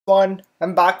Spawn.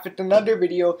 I'm back with another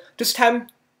video. This time,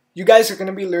 you guys are going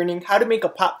to be learning how to make a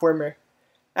platformer,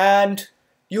 and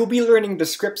you'll be learning the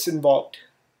scripts involved.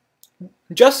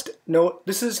 Just note,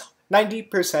 this is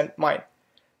 90% mine.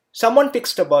 Someone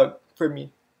fixed a bug for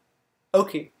me.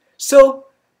 Okay, so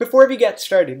before we get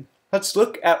started, let's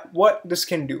look at what this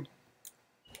can do.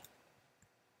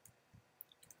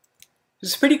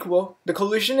 This is pretty cool. The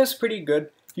collision is pretty good.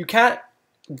 You can't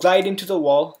glide into the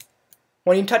wall.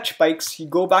 When you touch bikes, you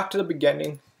go back to the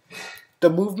beginning. The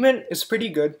movement is pretty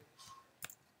good.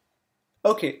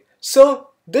 Okay, so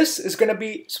this is going to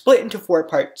be split into 4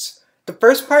 parts. The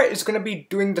first part is going to be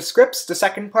doing the scripts. The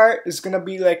second part is going to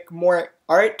be like more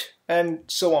art and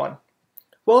so on.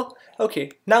 Well,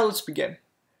 okay, now let's begin.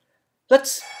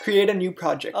 Let's create a new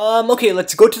project. Okay,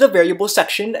 let's go to the variable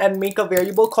section and make a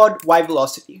variable called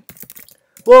y-velocity.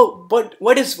 Well, but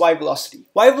what is y-velocity?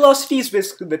 Y-velocity is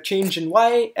basically the change in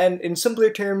y, and in simpler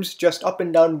terms, just up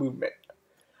and down movement.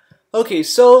 Okay,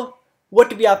 so what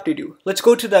do we have to do? Let's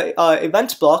go to the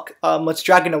events block. Let's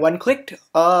drag in a one-click.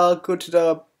 Go to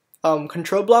the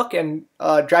control block and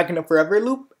drag in a forever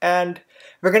loop, and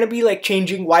we're gonna be like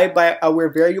changing y by our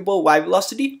variable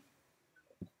y-velocity.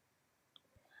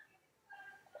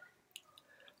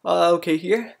 Okay,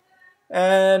 here,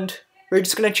 and we're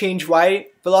just going to change y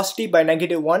velocity by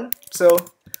 -1. So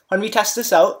when we test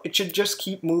this out, it should just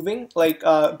keep moving, like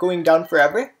going down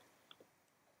forever.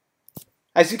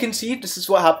 As you can see, this is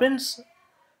what happens.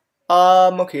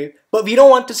 Okay, but we don't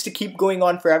want this to keep going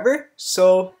on forever.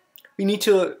 So we need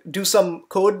to do some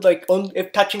code, like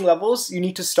if touching levels, you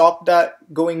need to stop that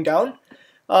going down.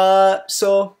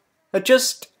 So let's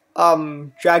just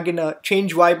drag in a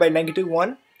change y by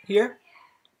 -1 here.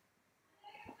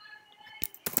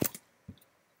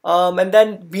 And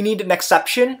then we need an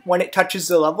exception when it touches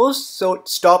the levels, so it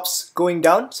stops going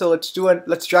down. So let's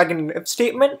drag in an if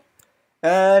statement,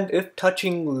 and if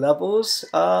touching levels,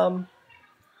 I'm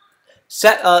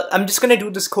just gonna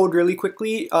do this code really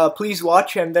quickly. Please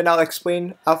watch, and then I'll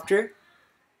explain after.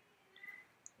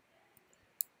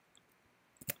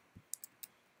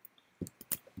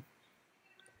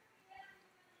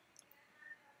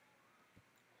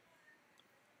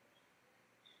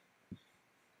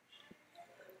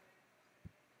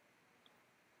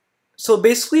 So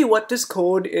basically what this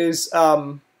code is,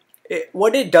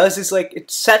 what it does is like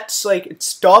it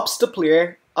stops the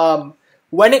player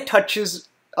when it touches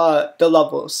the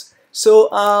levels. So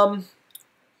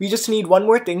we just need one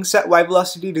more thing, set y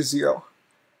velocity to 0.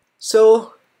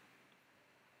 So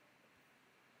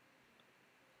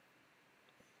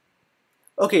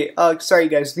okay, sorry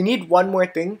guys, we need one more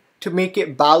thing to make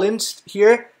it balanced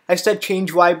here. I said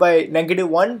change y by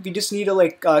 -1. We just need to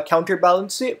like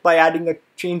counterbalance it by adding a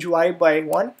change y by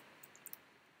 1.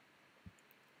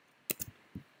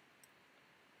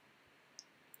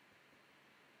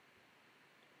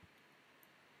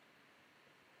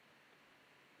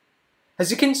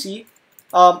 As you can see,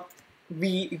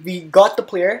 we got the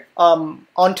player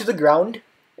onto the ground.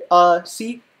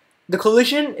 See, the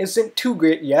collision isn't too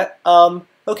great yet.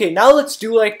 Okay, now let's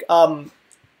do like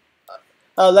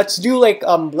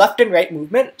left and right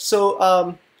movement. So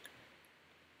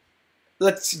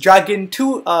let's drag in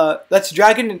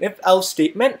an if else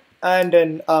statement, and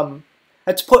then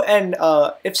let's put an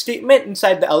if statement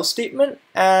inside the else statement,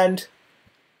 and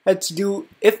let's do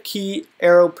if key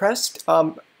arrow pressed,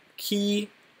 key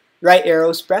right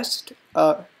arrows pressed.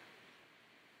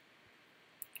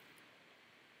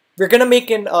 We're gonna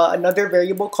make another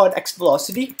variable called x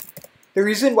velocity. The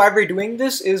reason why we're doing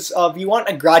this is we want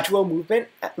a gradual movement.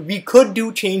 We could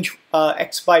do change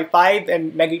x by 5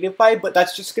 and -5, but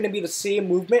that's just going to be the same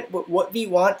movement. But what we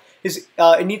want is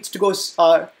it needs to go,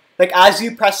 like as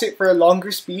you press it for a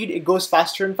longer speed, it goes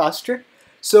faster and faster.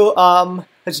 So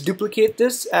let's duplicate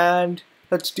this, and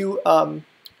let's do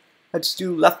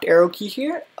left arrow key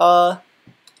here.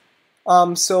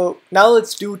 So now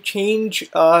let's do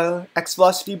change x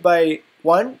velocity by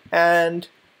 1, and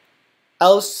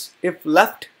else if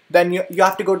left, then you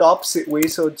have to go the opposite way,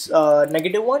 so it's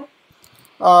 -1.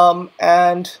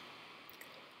 And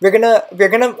we're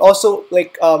gonna also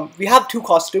like we have 2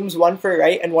 costumes, one for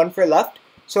right and one for left.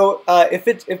 So if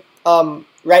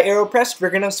right arrow pressed,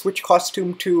 we're gonna switch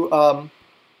costume to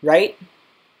right.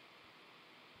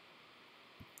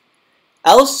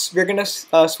 Else we're gonna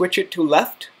switch it to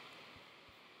left.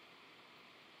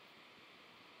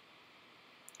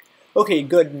 Okay,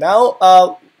 good.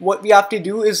 Now what we have to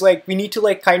do is like we need to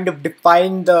like kind of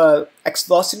define the x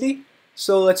velocity.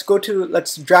 So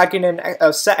let's drag in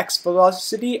a set x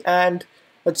velocity, and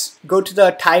let's go to the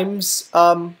times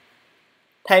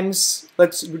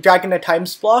let's drag in a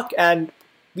times block, and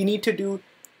we need to do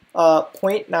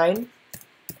 0.9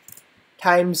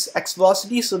 times x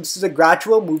velocity. So this is a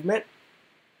gradual movement.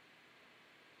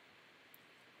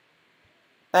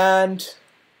 And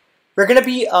we're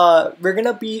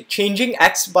gonna be changing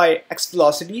x by x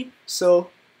velocity. So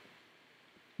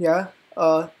yeah,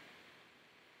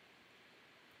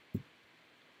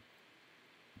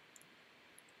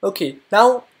 okay,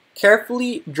 now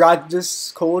carefully drag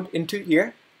this code into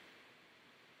here.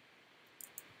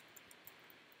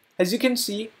 As you can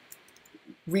see,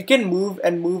 we can move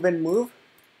and move and move.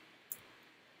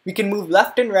 We can move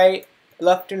left and right,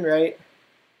 left and right.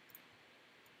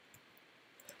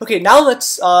 Okay, now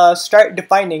let's start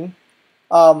defining.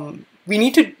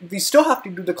 We still have to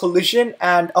do the collision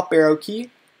and up arrow key.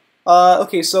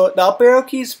 Okay, so the up arrow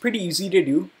key is pretty easy to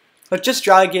do. Let's just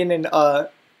drag in and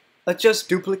let's just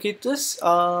duplicate this.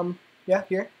 Yeah,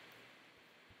 here.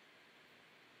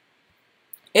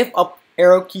 If up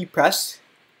arrow key pressed,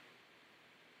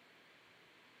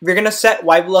 we're gonna set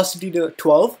y velocity to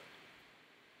 12.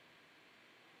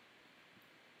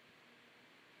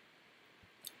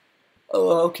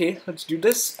 Oh, okay, let's do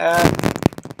this. And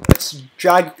let's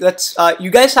drag. You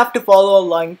guys have to follow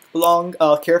along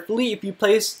carefully. If you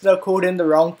place the code in the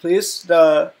wrong place,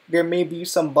 there may be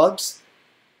some bugs.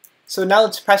 So now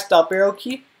let's press the up arrow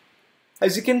key.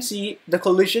 As you can see, the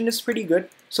collision is pretty good.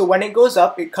 So when it goes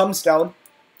up, it comes down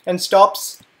and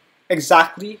stops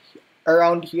exactly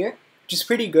around here, which is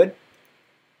pretty good.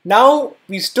 Now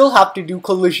we still have to do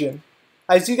collision.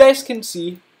 As you guys can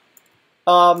see,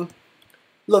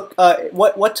 look,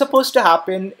 what's supposed to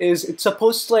happen is it's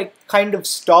supposed to like kind of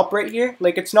stop right here.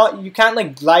 Like it's not, you can't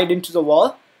like glide into the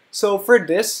wall. So for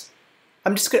this,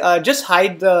 I'm just gonna just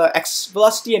hide the x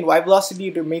velocity and y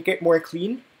velocity to make it more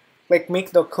clean, like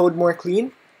make the code more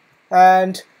clean.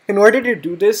 And in order to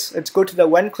do this, let's go to the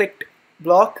when clicked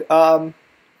block.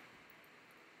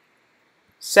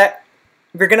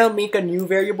 We're gonna make a new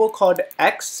variable called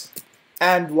x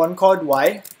and one called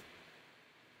y.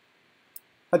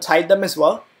 Let's hide them as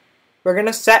well. We're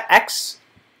gonna set x.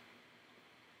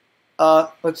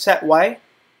 Let's set y.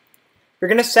 We're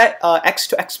gonna set x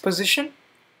to x position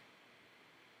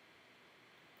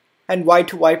and y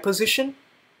to y position.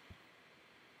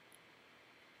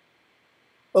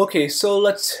 Okay, so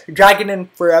let's drag it in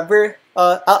forever.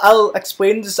 I'll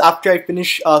explain this after I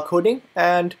finish coding,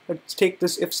 and let's take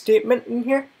this if statement in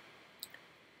here.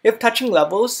 If touching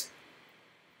levels,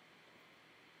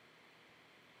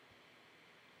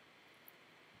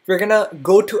 we're gonna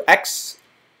go to x,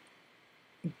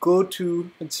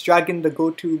 let's drag in the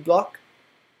go to block.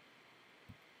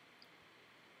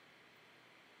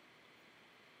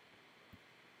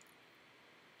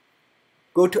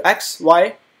 Go to x,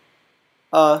 y,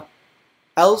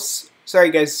 else.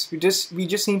 Sorry guys, we just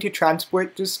need to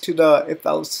transport this to the if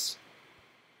else.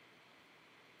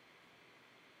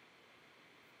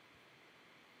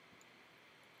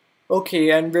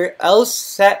 Okay, and we're else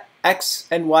set x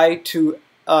and y to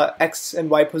x and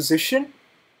y position.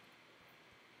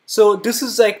 So this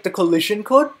is like the collision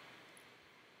code.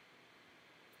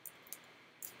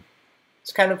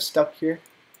 It's kind of stuck here.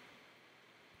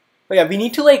 But yeah, we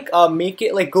need to like make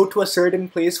it like go to a certain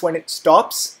place when it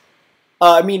stops.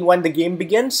 I mean when the game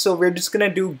begins. So we're just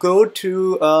gonna do go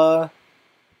to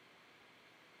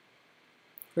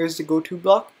where's the go to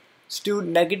block? Let's do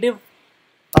negative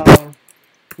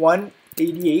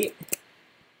 188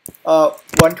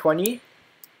 120.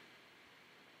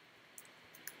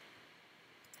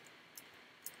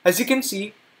 As you can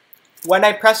see, when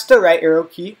I press the right arrow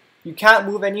key, you can't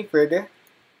move any further.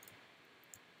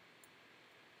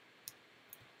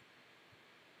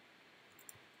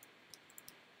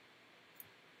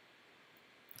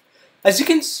 As you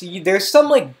can see, there's some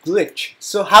like glitch.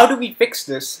 So how do we fix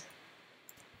this?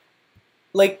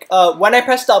 Like when I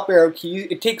press the up arrow key,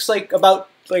 it takes like about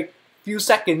like few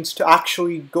seconds to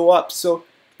actually go up. So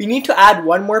we need to add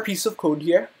one more piece of code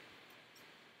here.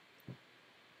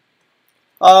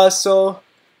 So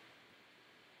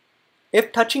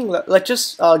if touching, let's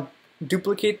just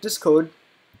duplicate this code.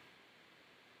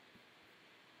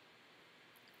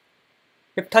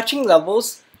 If touching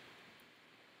levels,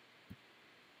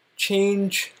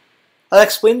 change. I'll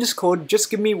explain this code. Just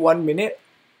give me 1 minute.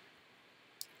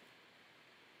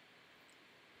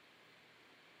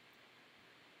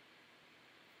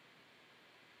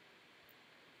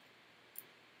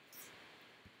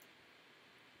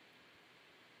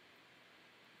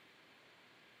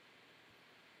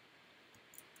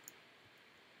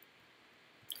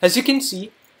 As you can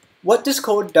see, what this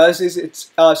code does is it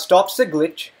stops the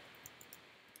glitch,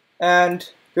 and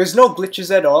there's no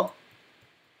glitches at all.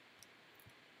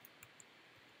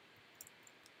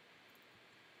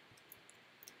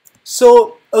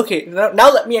 So, okay, now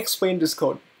let me explain this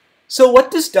code. So what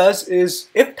this does is,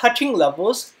 if touching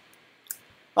levels,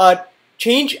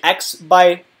 change x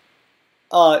by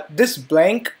this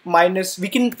blank minus, we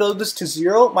can fill this to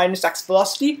 0 minus x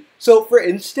velocity. So for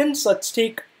instance, let's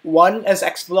take 1 as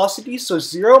x velocity. So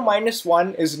 0 minus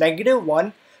 1 is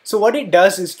 -1. So what it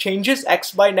does is changes x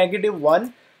by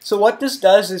 -1. So what this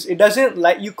does is it doesn't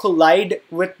let you collide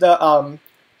with the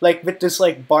like with this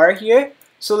like bar here.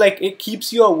 So like it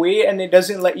keeps you away and it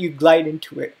doesn't let you glide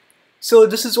into it. So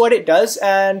this is what it does.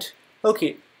 And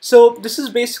okay, so this is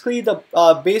basically the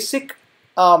basic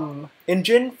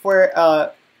engine for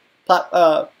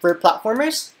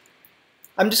platformers.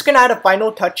 I'm just gonna add a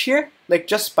final touch here, like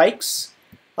just spikes.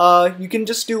 You can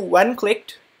just do when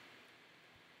clicked.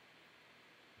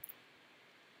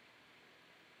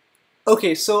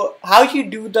 Okay, so how you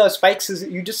do the spikes is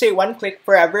you just say one click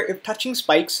forever. If touching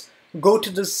spikes, go to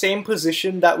the same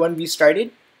position that when we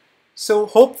started. So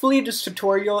hopefully this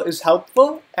tutorial is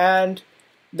helpful, and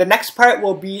the next part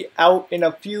will be out in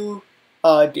a few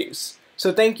days.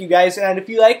 So thank you guys, and if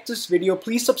you like this video,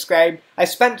 please subscribe. I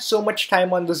spent so much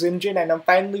time on this engine and I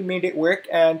finally made it work,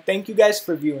 and thank you guys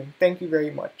for viewing. Thank you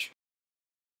very much.